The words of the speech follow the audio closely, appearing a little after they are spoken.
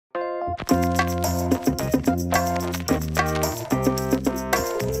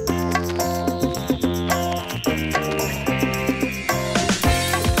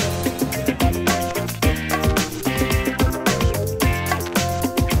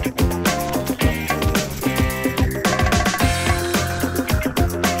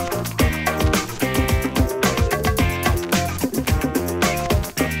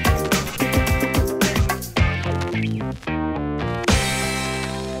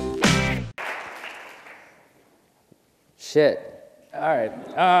Shit. All right.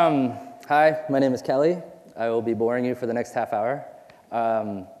 Hi, my name is Kelly. I will be boring you for the next half hour.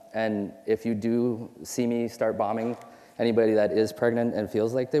 And if you do see me start bombing anybody that is pregnant and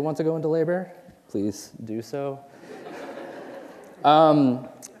feels like they want to go into labor, please do so.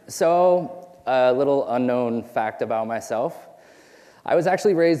 So a little unknown fact about myself. I was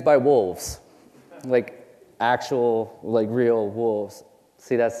actually raised by wolves, like actual, like real wolves.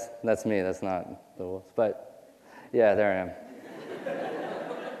 See, that's me, that's not the wolves, but yeah, there I am.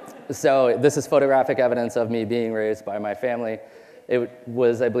 So this is photographic evidence of me being raised by my family. It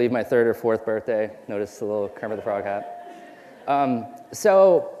was, I believe, my third or fourth birthday. Notice the little Kermit the Frog hat.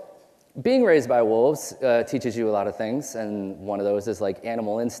 So being raised by wolves teaches you a lot of things, and one of those is like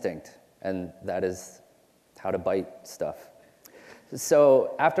animal instinct, and that is how to bite stuff.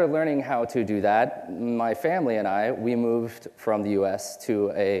 So after learning how to do that, my family and I, we moved from the US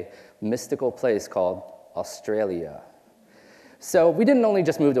to a mystical place called Australia. So we didn't only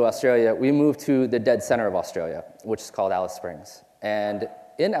just move to Australia, we moved to the dead center of Australia, which is called Alice Springs. And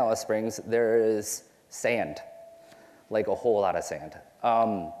in Alice Springs, there is sand, like a whole lot of sand.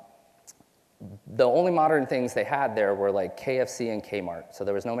 The only modern things they had there were like KFC and Kmart. So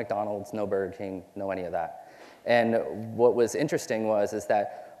there was no McDonald's, no Burger King, no any of that. And what was interesting is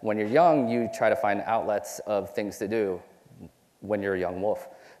that when you're young, you try to find outlets of things to do when you're a young wolf.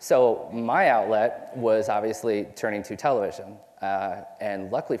 So my outlet was obviously turning to television.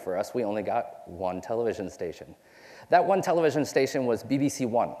 And luckily for us, we only got one television station. That one television station was BBC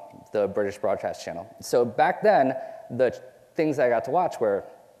One, the British broadcast channel. So back then, the things I got to watch were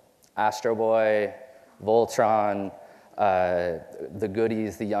Astro Boy, Voltron, The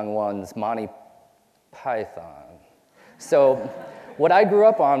Goodies, The Young Ones, Monty Python. So what I grew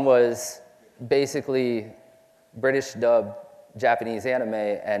up on was basically British dub, Japanese anime,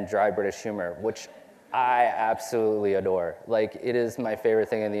 and dry British humor, which I absolutely adore. Like, it is my favorite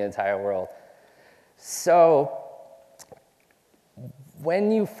thing in the entire world. So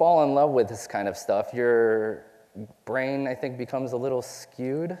when you fall in love with this kind of stuff, your brain, I think, becomes a little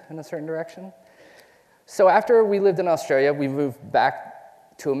skewed in a certain direction. So after we lived in Australia, we moved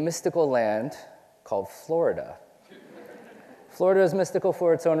back to a mystical land called Florida. Florida is mystical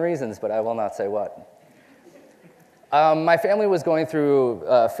for its own reasons, but I will not say what. My family was going through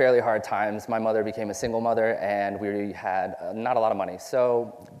fairly hard times. My mother became a single mother, and we had not a lot of money.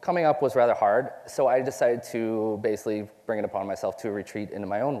 So coming up was rather hard, so I decided to basically bring it upon myself to retreat into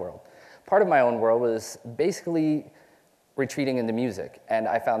my own world. Part of my own world was basically retreating into music, and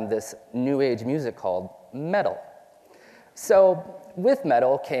I found this new age music called metal. So with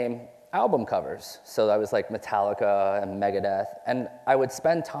metal came album covers. So I was like Metallica and Megadeth, and I would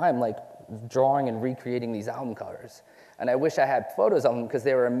spend time like drawing and recreating these album covers. And I wish I had photos of them because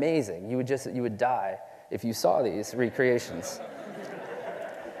they were amazing. You would die if you saw these recreations.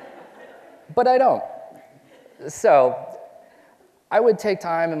 But I don't. So I would take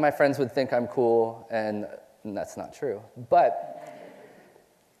time and my friends would think I'm cool, and that's not true. But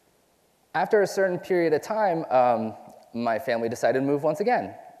after a certain period of time, my family decided to move once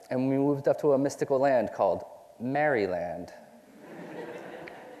again. And we moved up to a mystical land called Maryland.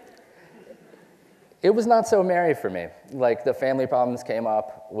 It was not so merry for me. Like, the family problems came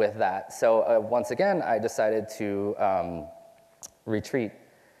up with that. So once again, I decided to retreat.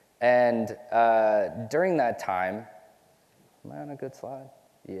 And during that time, am I on a good slide?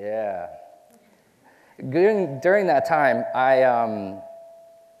 Yeah. During that time,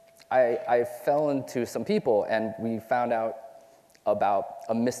 I fell into some people, and we found out about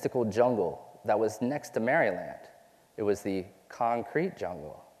a mystical jungle that was next to Maryland. It was the concrete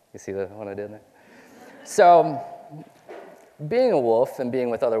jungle. You see what I did there? So, being a wolf and being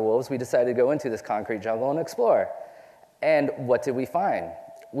with other wolves, we decided to go into this concrete jungle and explore. And what did we find?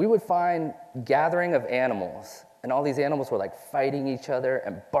 We would find gathering of animals, and all these animals were like fighting each other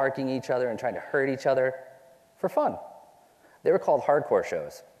and barking each other and trying to hurt each other for fun. They were called hardcore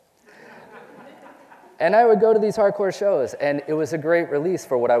shows. And I would go to these hardcore shows, and it was a great release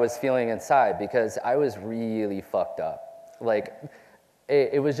for what I was feeling inside, because I was really fucked up. Like,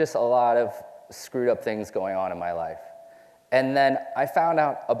 it was just a lot of screwed up things going on in my life. And then I found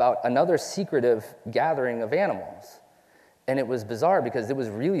out about another secretive gathering of animals. And it was bizarre because it was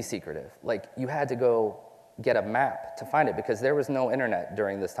really secretive. Like, you had to go get a map to find it because there was no internet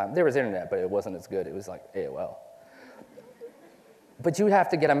during this time. There was internet, but it wasn't as good. It was like AOL. But you'd have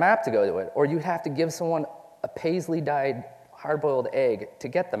to get a map to go to it, or you'd have to give someone a paisley-dyed hard-boiled egg to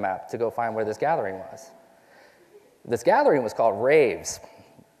get the map to go find where this gathering was. This gathering was called raves.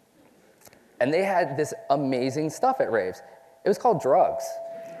 And they had this amazing stuff at raves. It was called drugs.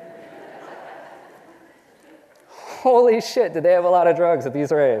 Holy shit, did they have a lot of drugs at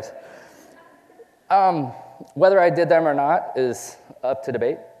these raves. Whether I did them or not is up to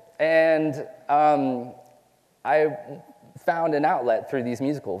debate. And I found an outlet through these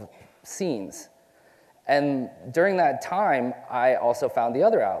musical scenes. And during that time, I also found the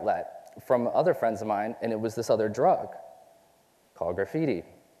other outlet from other friends of mine, and it was this other drug called graffiti.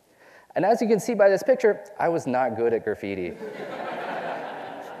 And as you can see by this picture, I was not good at graffiti.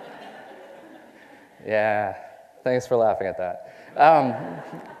 Yeah, thanks for laughing at that.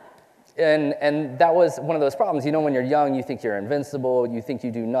 And that was one of those problems. You know, when you're young, you think you're invincible, you think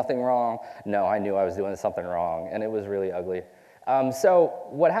you do nothing wrong. No, I knew I was doing something wrong, and it was really ugly. So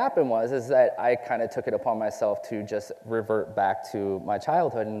what happened is that I kind of took it upon myself to just revert back to my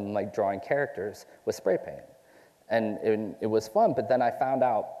childhood and like drawing characters with spray paint. And it was fun, but then I found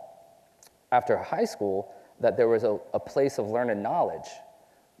out after high school that there was a place of learned knowledge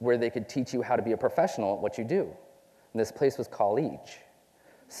where they could teach you how to be a professional at what you do. And this place was college.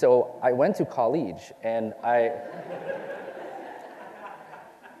 So I went to college, and I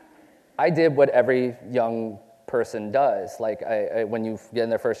did what every young person does. Like, when you get in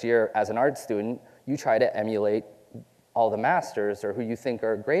their first year as an art student, you try to emulate all the masters or who you think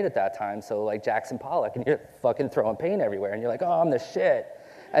are great at that time. So like Jackson Pollock, and you're fucking throwing paint everywhere, and you're like, oh, I'm the shit.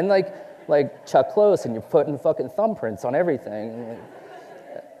 And like Chuck Close, and you're putting fucking thumbprints on everything.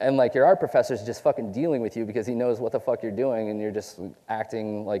 And like your art professor's just fucking dealing with you because he knows what the fuck you're doing, and you're just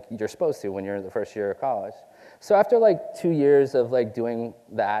acting like you're supposed to when you're in the first year of college. So after like 2 years of like doing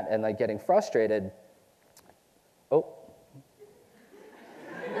that and like getting frustrated,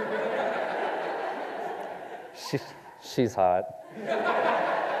 she's hot.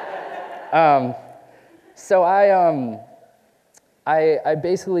 So I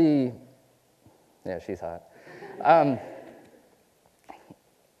basically, yeah, she's hot.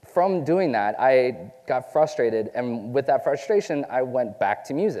 From doing that, I got frustrated, and with that frustration, I went back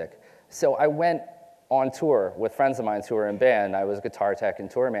to music. So I went on tour with friends of mine who were in band. I was guitar tech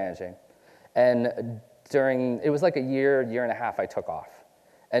and tour managing. And it was like a year and a half I took off.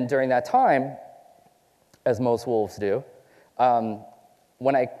 And during that time, as most wolves do,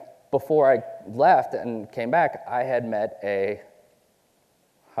 before I left and came back, I had met a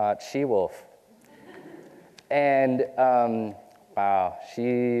hot she-wolf. And wow,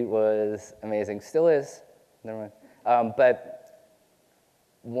 she was amazing. Still is. Never mind. But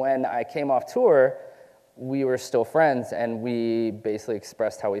when I came off tour, we were still friends, and we basically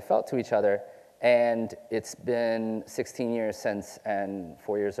expressed how we felt to each other. And it's been 16 years since, and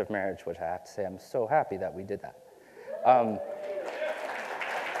 4 years of marriage, which I have to say I'm so happy that we did that.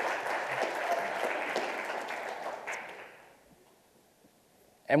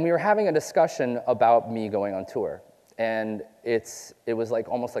 And we were having a discussion about me going on tour. And it was like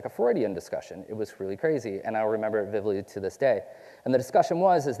almost like a Freudian discussion. It was really crazy, and I remember it vividly to this day. And the discussion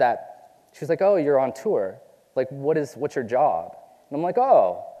is that she was like, "Oh, you're on tour. Like, what's your job?" And I'm like,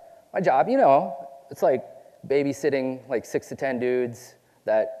 "Oh, my job, it's like babysitting like 6 to 10 dudes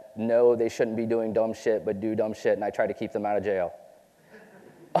that know they shouldn't be doing dumb shit but do dumb shit, and I try to keep them out of jail."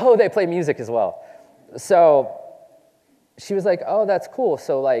 Oh, they play music as well. So she was like, "Oh, that's cool.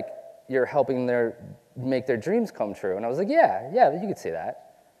 So like you're helping make their dreams come true." And I was like, yeah, you could say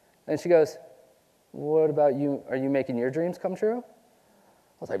that. And she goes, "What about you? Are you making your dreams come true?"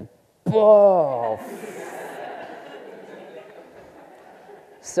 I was like, whoa.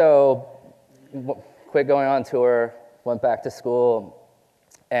 So quit going on tour, went back to school,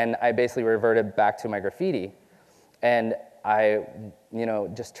 and I basically reverted back to my graffiti. And I,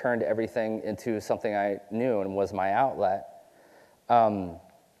 just turned everything into something I knew and was my outlet.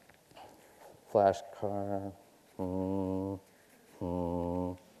 Flashcard. You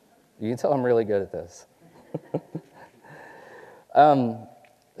can tell I'm really good at this.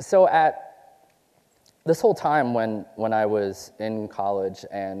 So at this whole time when I was in college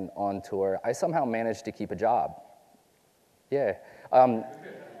and on tour, I somehow managed to keep a job. Yeah.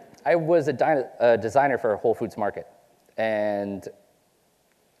 I was a designer for a Whole Foods market, and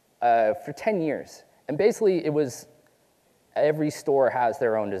for 10 years. And basically, it was every store has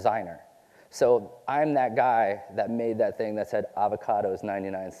their own designer. So I'm that guy that made that thing that said avocados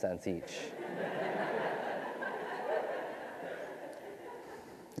 99 cents each.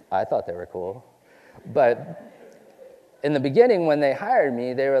 I thought they were cool. But in the beginning, when they hired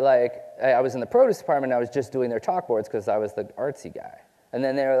me, they were like, I was in the produce department, and I was just doing their chalkboards because I was the artsy guy. And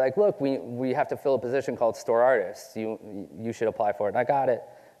then they were like, look, we have to fill a position called store artist. You should apply for it. And I got it.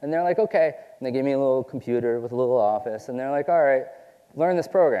 And they're like, okay. And they gave me a little computer with a little office. And they're like, all right, learn this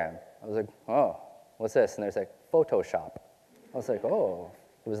program. I was like, oh, what's this? And they're like, Photoshop. I was like, oh,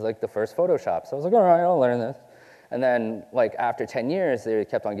 it was like the first Photoshop. So I was like, all right, I'll learn this. And then like after 10 years, they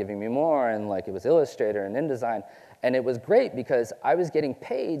kept on giving me more. And like it was Illustrator and InDesign. And it was great because I was getting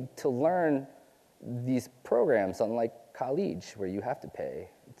paid to learn these programs, unlike college, where you have to pay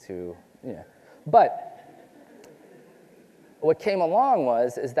to, you know. But what came along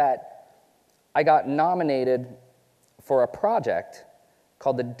is that I got nominated for a project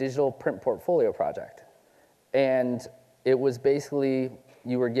called the Digital Print Portfolio Project. And it was basically,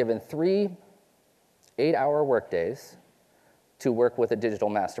 you were given 3 8-hour workdays to work with a digital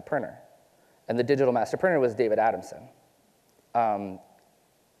master printer. And the digital master printer was David Adamson. I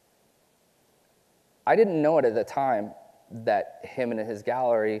didn't know it at the time that him and his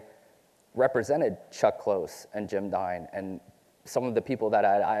gallery represented Chuck Close and Jim Dine and some of the people that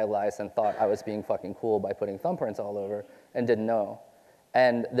I had idolized and thought I was being fucking cool by putting thumbprints all over and didn't know.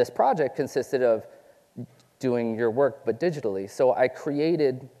 And this project consisted of doing your work but digitally. So I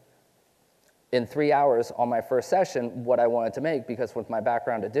created in 3 hours on my first session what I wanted to make, because with my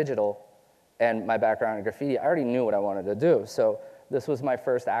background in digital and my background in graffiti, I already knew what I wanted to do. So this was my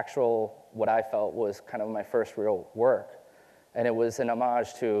first actual, what I felt was kind of my first real work. And it was an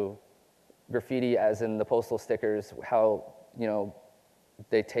homage to graffiti, as in the postal stickers, how, you know,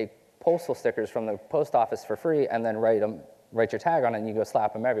 they take postal stickers from the post office for free and then write your tag on it and you go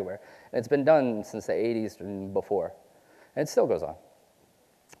slap them everywhere. And it's been done since the 80s and before. And it still goes on.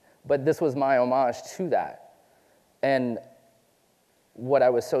 But this was my homage to that. And what I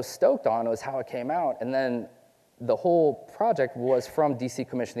was so stoked on was how it came out. And then the whole project was from DC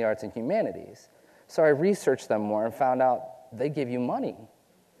Commission on the Arts and Humanities. So I researched them more and found out they give you money.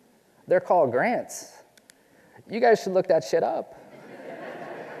 They're called grants. You guys should look that shit up.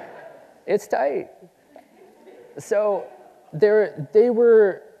 It's tight. So they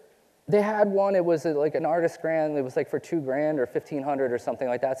had one, it was like an artist grant, it was like for $2,000 or $1,500 or something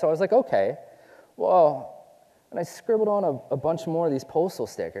like that. So I was like, okay, well, and I scribbled on a bunch more of these postal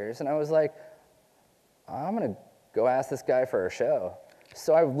stickers, and I was like, I'm gonna go ask this guy for a show.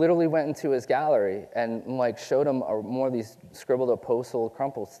 So I literally went into his gallery and like showed him more of these scribbled up postal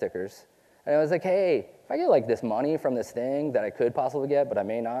crumpled stickers. And I was like, hey, if I get like this money from this thing that I could possibly get, but I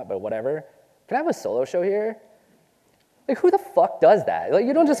may not, but whatever, can I have a solo show here? Like, who the fuck does that? Like,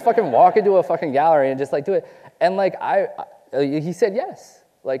 you don't just fucking walk into a fucking gallery and just like do it. And like, he said yes.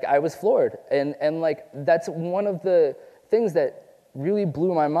 Like, I was floored. And like, that's one of the things that really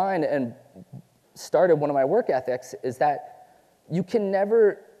blew my mind and started one of my work ethics, is that you can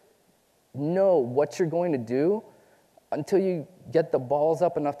never know what you're going to do until you get the balls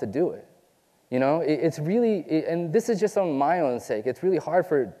up enough to do it. You know, it's really, and this is just on my own sake, it's really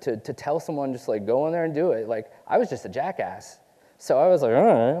hard to tell someone just like go in there and do it. Like, I was just a jackass. So I was like, all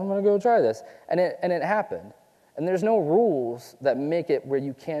right, I'm gonna go try this. And it happened. And there's no rules that make it where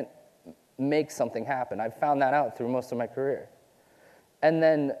you can't make something happen. I've found that out through most of my career. And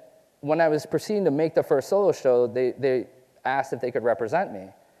then when I was proceeding to make the first solo show, they asked if they could represent me.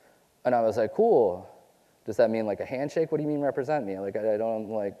 And I was like, cool. Does that mean like a handshake? What do you mean represent me? Like, I don't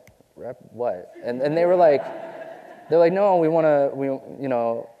like, rep what? And they were like, they're like, no,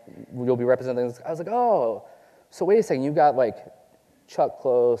 you'll be representing this. I was like, oh, so wait a second, you got like Chuck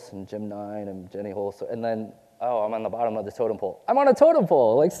Close and Jim Nine and Jenny Holst, and then, oh, I'm on the bottom of the totem pole. I'm on a totem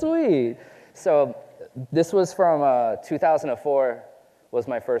pole, like sweet. So this was from 2004, was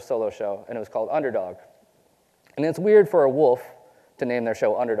my first solo show, and it was called Underdog. And it's weird for a wolf to name their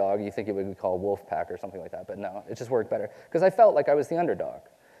show Underdog. You think it would be called Wolfpack or something like that, but no, it just worked better. Because I felt like I was the underdog.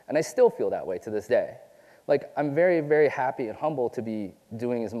 And I still feel that way to this day. Like, I'm very, very happy and humble to be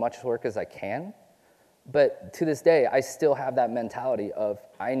doing as much work as I can. But to this day, I still have that mentality of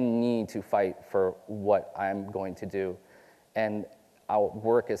I need to fight for what I'm going to do. And I'll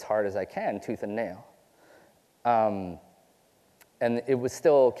work as hard as I can, tooth and nail. And it was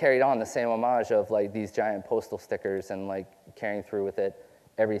still carried on the same homage of like these giant postal stickers and like carrying through with it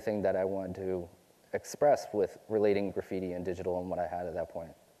everything that I wanted to express with relating graffiti and digital and what I had at that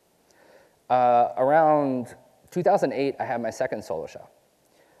point. Around 2008, I had my second solo show.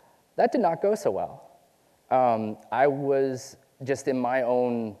 That did not go so well. I was just in my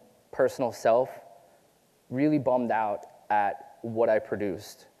own personal self really bummed out at what I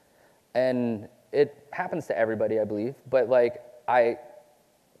produced. And it happens to everybody, I believe, but like I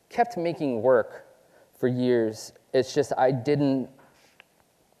kept making work for years. It's just I didn't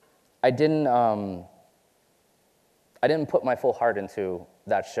put my full heart into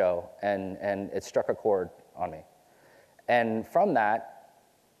that show, and it struck a chord on me. And from that,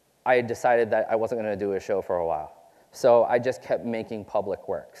 I decided that I wasn't going to do a show for a while. So I just kept making public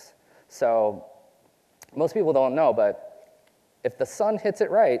works. So most people don't know, but if the sun hits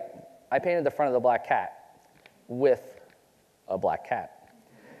it right, I painted the front of the black cat with a black cat.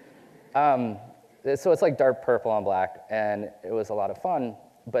 So it's like dark purple on black, and it was a lot of fun.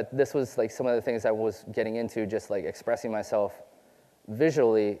 But this was like some of the things I was getting into, just like expressing myself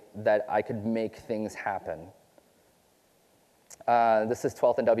visually, that I could make things happen. This is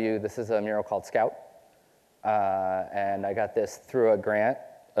 12th and W. This is a mural called Scout. And I got this through a grant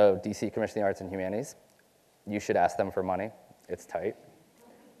of DC Commission on the Arts and Humanities. You should ask them for money. It's tight.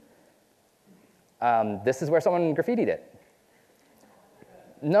 This is where someone graffitied it.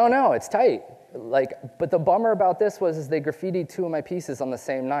 No, it's tight. Like, but the bummer about this was they graffitied 2 of my pieces on the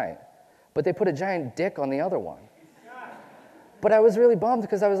same night, but they put a giant dick on the other one. But I was really bummed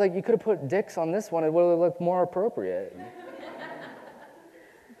because I was like, you could have put dicks on this one. It would have looked more appropriate.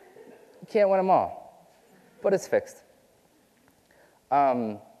 You can't win them all, but it's fixed.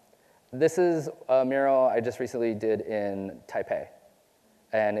 This is a mural I just recently did in Taipei,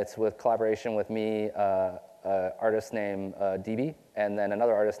 and it's with collaboration with me, an artist named DB, and then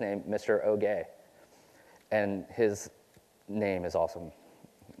another artist named Mr. O'Gay, and his name is awesome.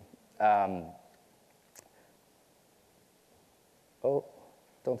 Oh,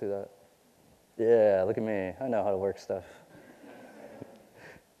 don't do that. Yeah, look at me. I know how to work stuff.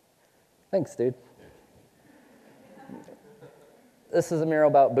 Thanks, dude. This is a mural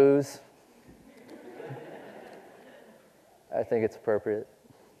about booze. I think it's appropriate.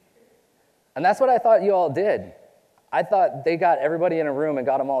 And that's what I thought you all did. I thought they got everybody in a room and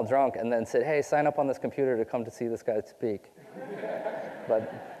got them all drunk and then said, hey, sign up on this computer to come to see this guy speak.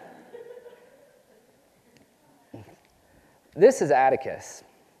 But this is Atticus.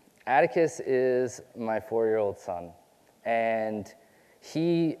 Atticus is my 4-year-old son, and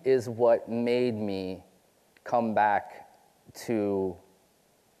he is what made me come back to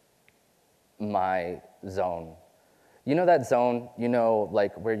my zone. You know that zone, you know,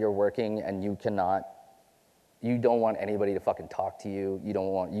 like where you're working and you don't want anybody to fucking talk to you.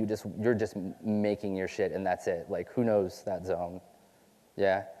 You're just making your shit and that's it. Like, who knows that zone?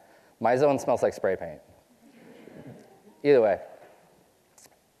 Yeah? My zone smells like spray paint. Either way,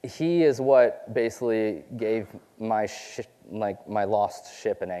 he is what basically gave my lost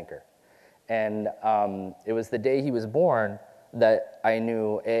ship an anchor. And it was the day he was born that I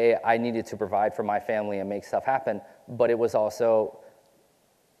knew, A, I needed to provide for my family and make stuff happen, but it was also,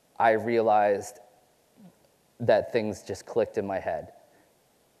 I realized that things just clicked in my head.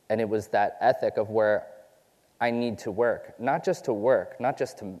 And it was that ethic of where I need to work, not just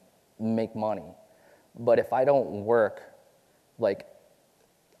to make money, but if I don't work, like,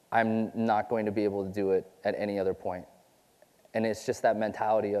 I'm not going to be able to do it at any other point. And it's just that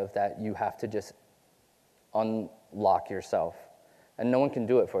mentality of that you have to just unlock yourself. And no one can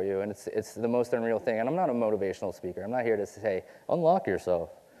do it for you, and it's the most unreal thing. And I'm not a motivational speaker. I'm not here to say, unlock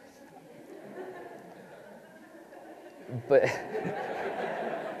yourself. But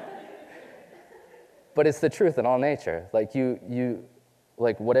it's the truth in all nature. Like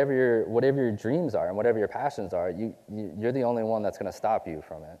like whatever your dreams are and whatever your passions are, you're the only one that's going to stop you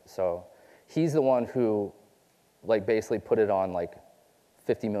from it. So he's the one who, like, basically put it on like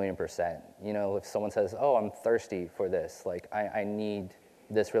 50 million%. You know, if someone says, oh, I'm thirsty for this, like I need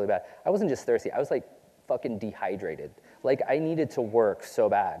this really bad. I wasn't just thirsty, I was like fucking dehydrated. Like I needed to work so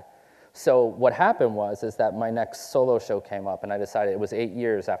bad. So what happened is that my next solo show came up, and I decided, it was 8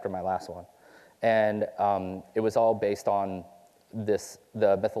 years after my last one. And it was all based on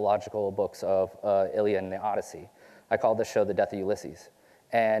the mythological books of Iliad and the Odyssey. I called the show The Death of Ulysses.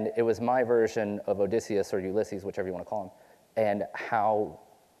 And it was my version of Odysseus or Ulysses, whichever you want to call him, and how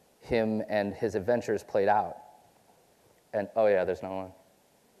him and his adventures played out. And, oh yeah, there's no one.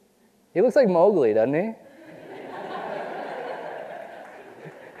 He looks like Mowgli, doesn't he?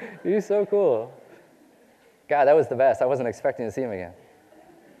 He's so cool. God, that was the best. I wasn't expecting to see him again.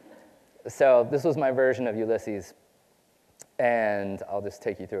 So this was my version of Ulysses. And I'll just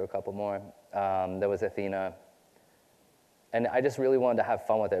take you through a couple more. There was Athena. And I just really wanted to have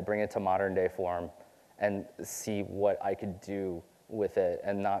fun with it, bring it to modern day form, and see what I could do with it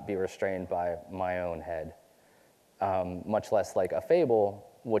and not be restrained by my own head. Much less like a fable,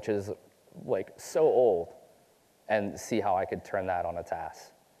 which is like so old, and see how I could turn that on its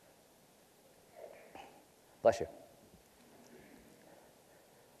ass. Bless you.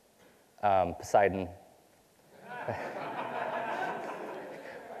 Poseidon.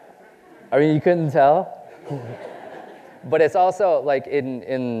 I mean, you couldn't tell. But it's also like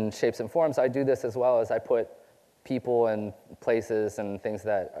in shapes and forms, I do this as well as I put people and places and things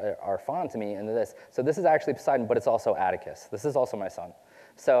that are fond to me into this. So this is actually Poseidon, but it's also Atticus. This is also my son.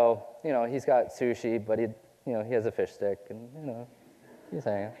 So, you know, he's got sushi, but he has a fish stick, and, you know, he's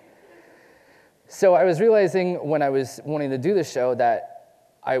hanging. So I was realizing when I was wanting to do this show that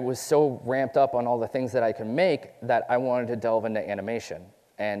I was so ramped up on all the things that I can make that I wanted to delve into animation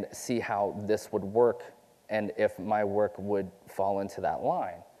and see how this would work and if my work would fall into that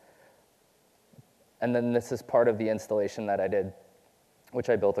line. And then this is part of the installation that I did, which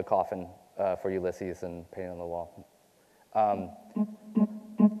I built a coffin for Ulysses and painted on the wall.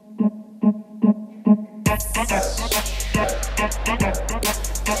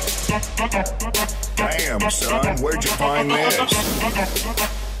 Damn, son, where'd you find this?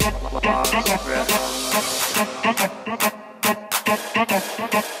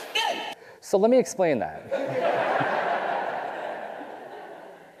 So let me explain that.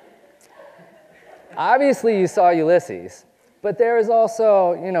 Obviously, you saw Ulysses, but there is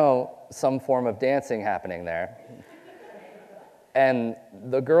also, you know, some form of dancing happening there. And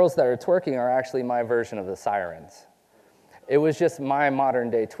the girls that are twerking are actually my version of the sirens. It was just my modern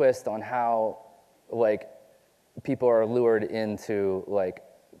day twist on how, like, people are lured into, like,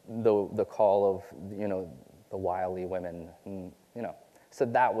 the call of, you know, the wily women, and, you know. So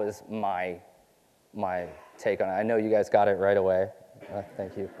that was my take on it. I know you guys got it right away.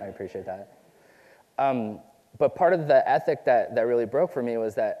 Thank you, I appreciate that. But part of the ethic that really broke for me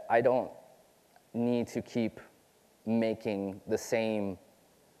was that I don't need to keep making the same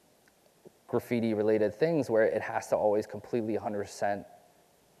graffiti-related things where it has to always completely 100%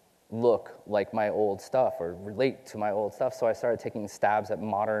 look like my old stuff or relate to my old stuff. So I started taking stabs at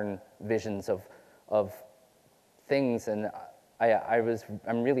modern visions of things, and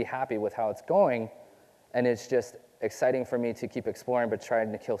I'm really happy with how it's going, and it's just exciting for me to keep exploring, but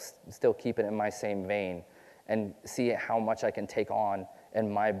trying to still keep it in my same vein and see how much I can take on in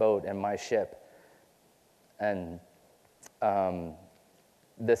my boat and my ship. And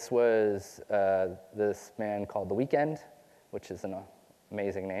this was this man called The Weeknd, which is an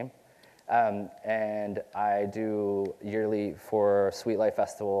amazing name. And I do yearly for Sweet Life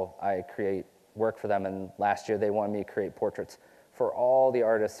Festival, I create work for them, and last year they wanted me to create portraits for all the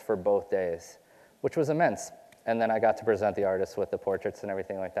artists for both days, which was immense. And then I got to present the artists with the portraits and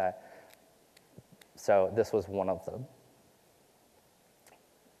everything like that. So this was one of them.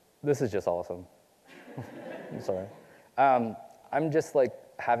 This is just awesome. I'm sorry. I'm just like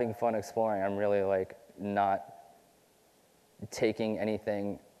having fun exploring. I'm really like not taking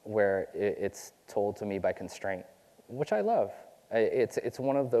anything where it's told to me by constraint, which I love. It's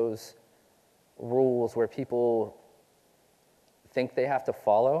one of those rules where people think they have to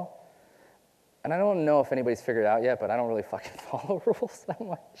follow. And I don't know if anybody's figured it out yet, but I don't really fucking follow rules that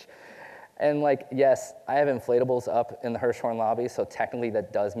much. And like, yes, I have inflatables up in the Hirshhorn lobby, so technically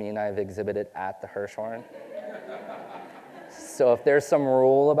that does mean I've exhibited at the Hirshhorn. So if there's some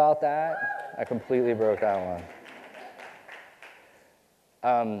rule about that, I completely broke that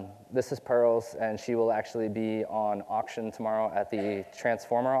one. This is Pearls, and she will actually be on auction tomorrow at the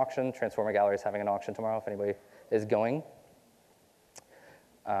Transformer auction. Transformer Gallery is having an auction tomorrow if anybody is going.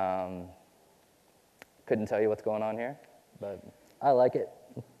 Couldn't tell you what's going on here, but I like it.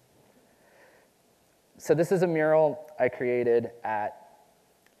 So this is a mural I created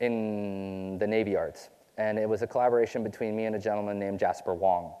in the Navy Yards, and it was a collaboration between me and a gentleman named Jasper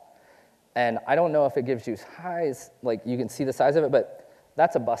Wong. And I don't know if it gives you highs, like you can see the size of it, but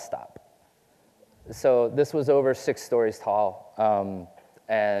that's a bus stop. So this was over 6 stories tall,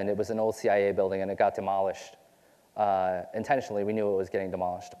 and it was an old CIA building, and it got demolished. Intentionally, we knew it was getting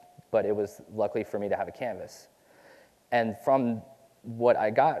demolished, but it was luckily for me to have a canvas. And from what I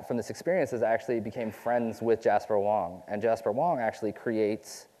got from this experience is I actually became friends with Jasper Wong. And Jasper Wong actually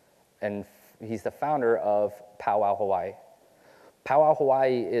creates, and he's the founder of Powwow Hawaii. Powwow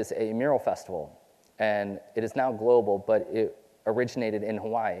Hawaii is a mural festival, and it is now global, but it originated in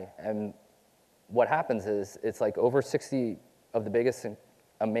Hawaii. And what happens is it's like over 60 of the biggest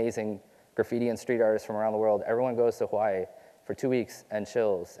amazing graffiti and street artists from around the world. Everyone goes to Hawaii for 2 weeks and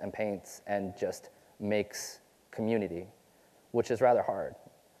chills and paints and just makes community, which is rather hard.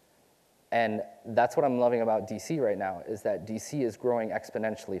 And that's what I'm loving about DC right now, is that DC is growing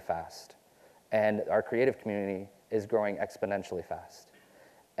exponentially fast. And our creative community is growing exponentially fast.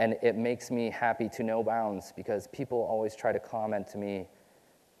 And it makes me happy to no bounds because people always try to comment to me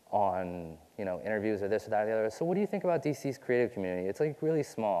on interviews or this or that or the other. So what do you think about DC's creative community? It's like really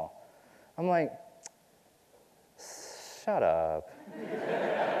small. I'm like, shut up.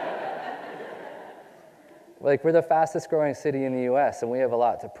 Like, we're the fastest growing city in the US and we have a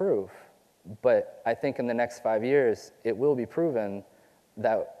lot to prove. But I think in the next 5 years, it will be proven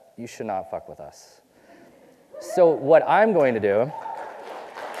that you should not fuck with us. So what I'm going to do,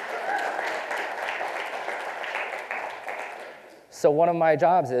 so one of my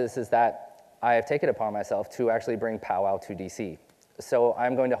jobs is that I have taken it upon myself to actually bring powwow to DC. So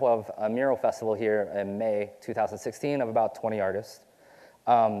I'm going to have a mural festival here in May 2016 of about 20 artists.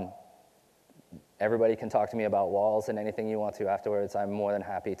 Everybody can talk to me about walls and anything you want to afterwards. I'm more than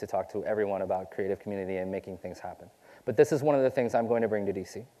happy to talk to everyone about creative community and making things happen. But this is one of the things I'm going to bring to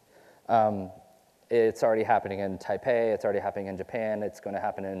DC. It's already happening in Taipei, it's already happening in Japan, it's going to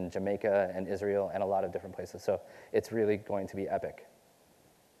happen in Jamaica and Israel and a lot of different places. So it's really going to be epic.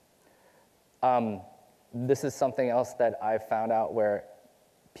 This is something else that I've found out where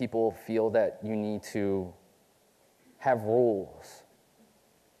people feel that you need to have rules.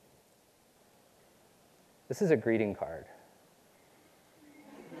 This is a greeting card.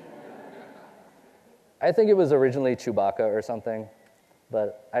 I think it was originally Chewbacca or something,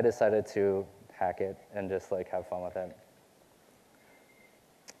 but I decided to hack it and just like have fun with it.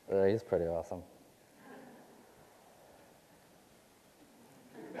 He's pretty awesome.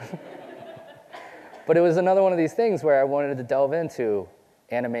 But it was another one of these things where I wanted to delve into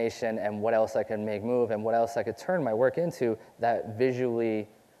animation and what else I could make move and what else I could turn my work into that visually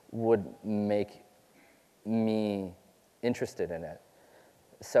would make me interested in it.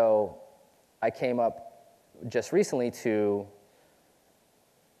 So I came up just recently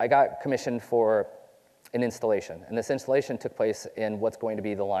I got commissioned for an installation, and this installation took place in what's going to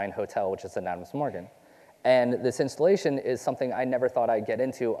be the Line Hotel, which is in Adams Morgan. And this installation is something I never thought I'd get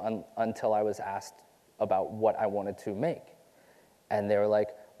into until I was asked about what I wanted to make. And they were like,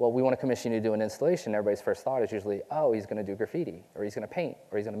 well, we want to commission you to do an installation. Everybody's first thought is usually, oh, he's going to do graffiti, or he's going to paint,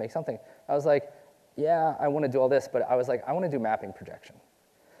 or he's going to make something. I was like, yeah, I want to do all this, but I was like, I want to do mapping projection.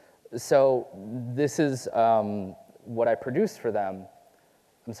 So this is what I produced for them.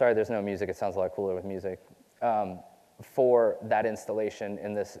 I'm sorry there's no music, it sounds a lot cooler with music. For that installation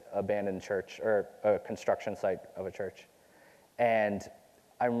in this abandoned church, or a construction site of a church. And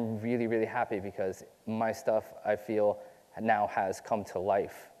I'm really, really happy because my stuff, I feel, now has come to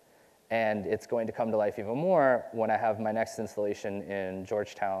life. And it's going to come to life even more when I have my next installation in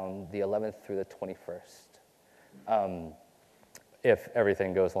Georgetown, the 11th through the 21st, if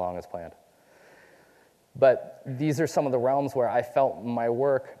everything goes along as planned. But these are some of the realms where I felt my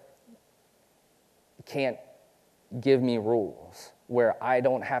work can't give me rules, where I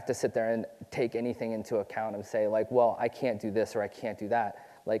don't have to sit there and take anything into account and say, like, well, I can't do this or I can't do that.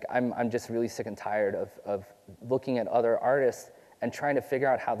 Like, I'm just really sick and tired of looking at other artists and trying to figure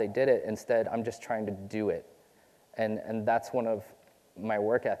out how they did it. Instead, I'm just trying to do it. And that's one of my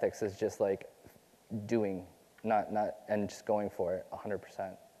work ethics, is just like doing, not and just going for it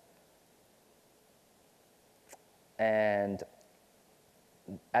 100%. And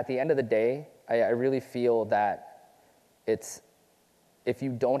at the end of the day, I really feel that if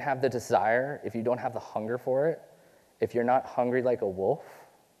you don't have the desire, if you don't have the hunger for it, if you're not hungry like a wolf,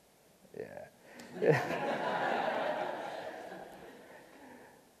 yeah.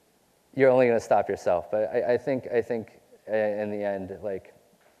 You're only going to stop yourself. But I think in the end, like,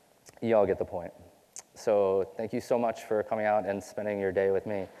 you all get the point. So thank you so much for coming out and spending your day with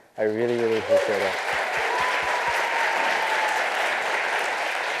me. I really, really appreciate it.